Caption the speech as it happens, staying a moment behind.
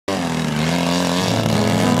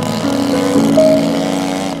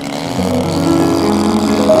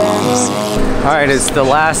Alright, it's the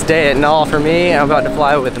last day at Nall for me. I'm about to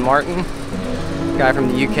fly with Martin, guy from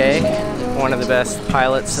the UK, one of the best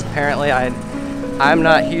pilots apparently. I'm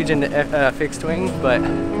not huge into fixed wing, but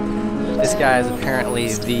this guy is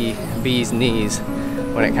apparently the bee's knees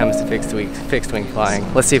when it comes to fixed wing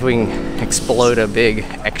flying. Let's see if we can explode a big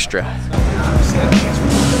extra.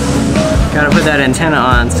 Gotta put that antenna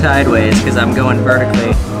on sideways because I'm going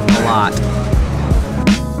vertically a lot.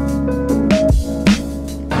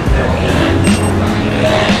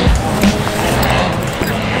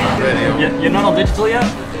 You're not on digital yet?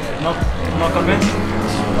 Not convinced?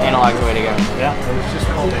 Analog's the way to go. Yeah?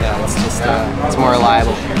 Yeah, it's just, it's more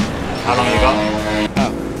reliable. How long have you got?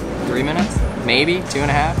 Oh, 3 minutes? Maybe,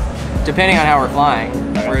 2.5? Depending on how we're flying.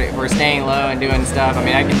 Okay. We're staying low and doing stuff. I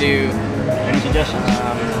mean, I can do... Any suggestions?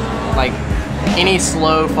 Like, any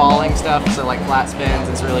slow falling stuff, so like flat spins,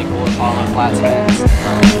 it's really cool to follow flat spins.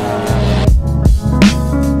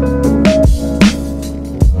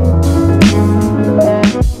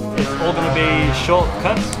 Short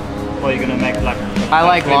cuts, or are you going to make like... I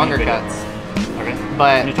like longer cuts. Okay.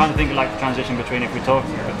 But... And you're trying to think like the transition between if we talk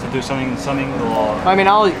to do something or... I mean,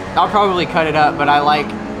 I'll probably cut it up, but I like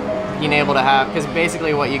being able to have, because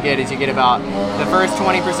basically what you get is you get about the first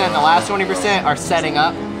 20% and the last 20% are setting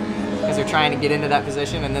up, because they're trying to get into that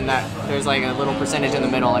position, and then there's like a little percentage in the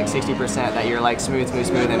middle, like 60%, that you're like smooth,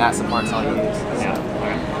 and that's the parts I'll use. Yeah.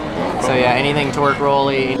 Okay. So yeah, anything torque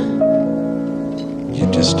rolly. You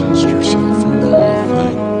distanced yourself from the whole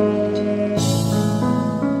thing.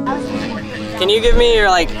 Can you give me your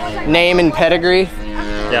like name and pedigree?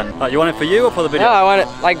 Yeah. You want it for you or for the video? No, I want it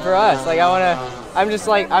like for us. Like I'm just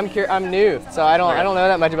like I'm new, so I don't know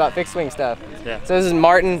that much about fixed wing stuff. Yeah. So this is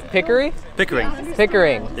Martin Pickering.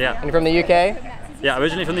 Pickering. Yeah. And from the UK? Yeah,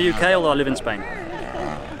 originally from the UK, although I live in Spain.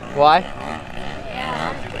 Why?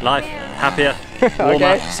 Life, happier, warmer,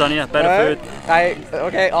 Okay. sunnier, better food.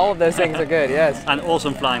 Okay, all of those things are good, yes. And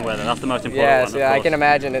awesome flying weather, that's the most important yes, one, yeah, of I course. can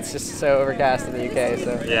imagine. It's just so overcast in the UK,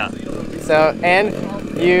 so. Yeah. So, and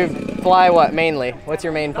you fly what, mainly? What's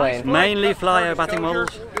your main plane? Mainly fly aerobatic models,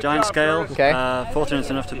 giant scale. Okay. Fortunate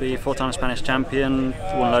enough to be 4-time Spanish champion,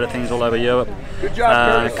 won a load of things all over Europe.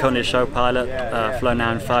 Currently a show pilot, flown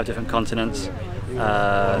now in 5 different continents.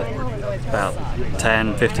 About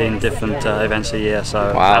 10, 15 different events a year,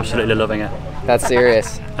 so wow. Absolutely loving it. That's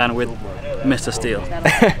serious. And with Mr. Steele.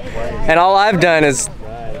 And all I've done is,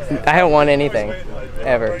 I haven't won anything,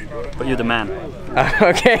 ever. But you're the man.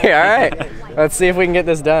 Okay, alright. Let's see if we can get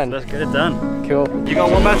this done. Let's get it done. Cool. You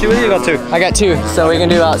got one battery with you, you got 2? I got 2, so we can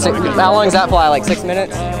do about 6. How long does that fly, like 6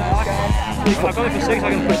 minutes? I've got it for 6, I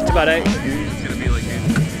can push it to about 8.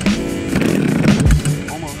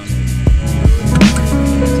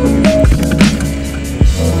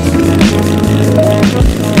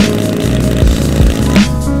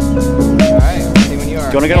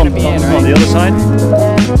 Do you want to get on the other side?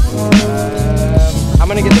 I'm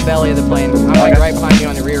going to get the belly of the plane. I'm like right behind you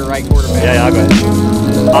on the rear right quarter panel. Yeah, I got it.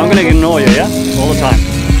 I'm going to ignore you, yeah? All the time.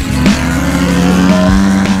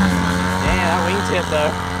 Yeah, that wingtip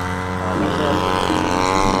though.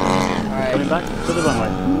 Alright. Coming back to the runway.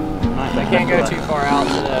 Nice. I can't go too far out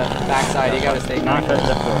to the backside. You got to stay Nice,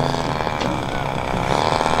 left foot.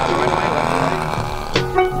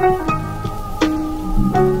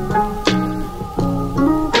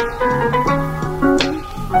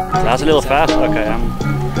 That's a little fast. Okay, I'm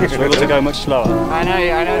struggle to go much slower. I know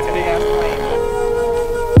it's a big ass plane.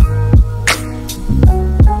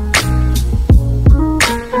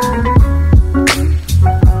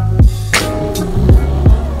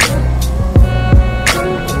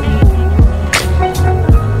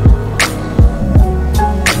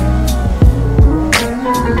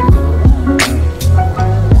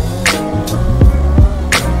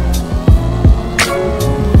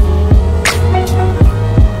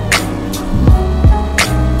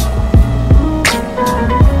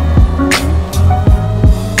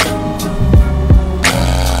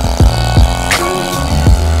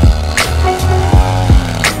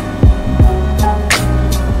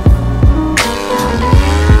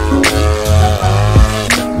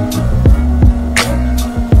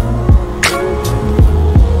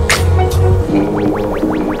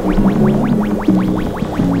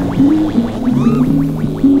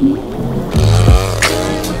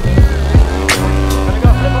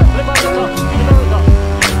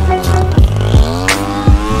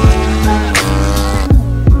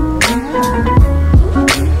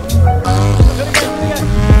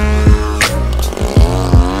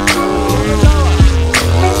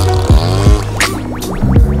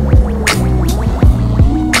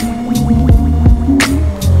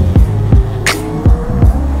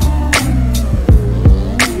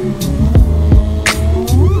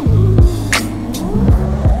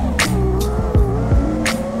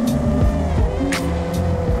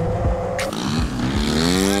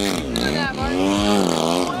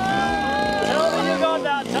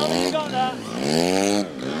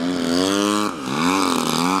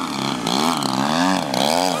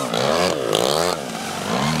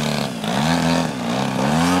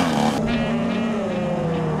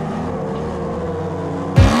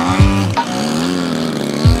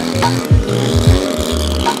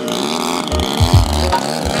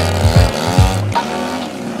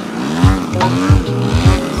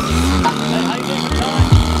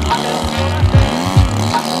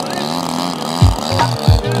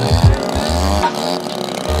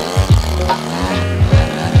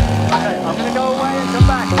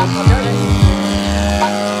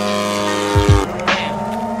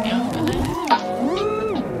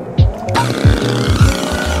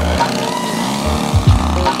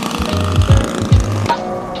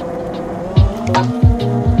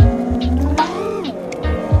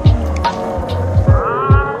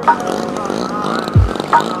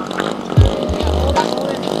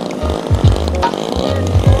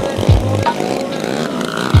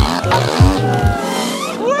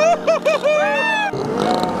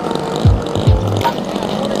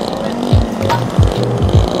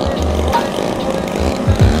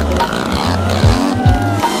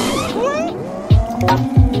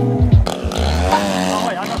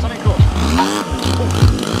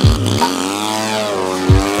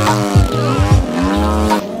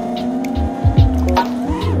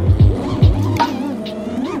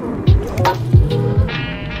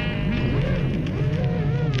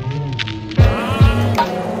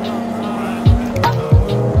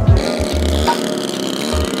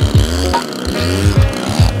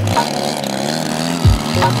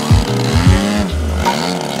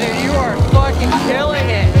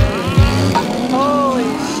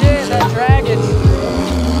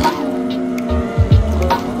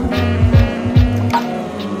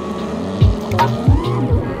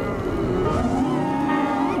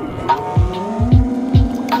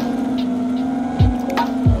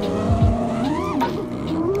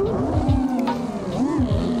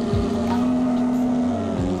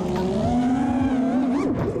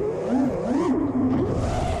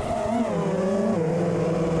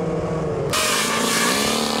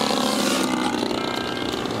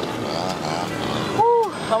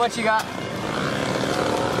 much you got?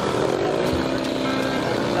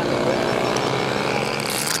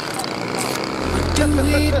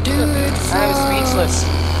 I'm speechless.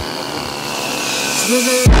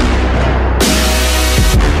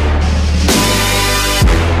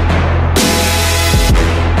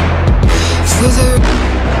 For the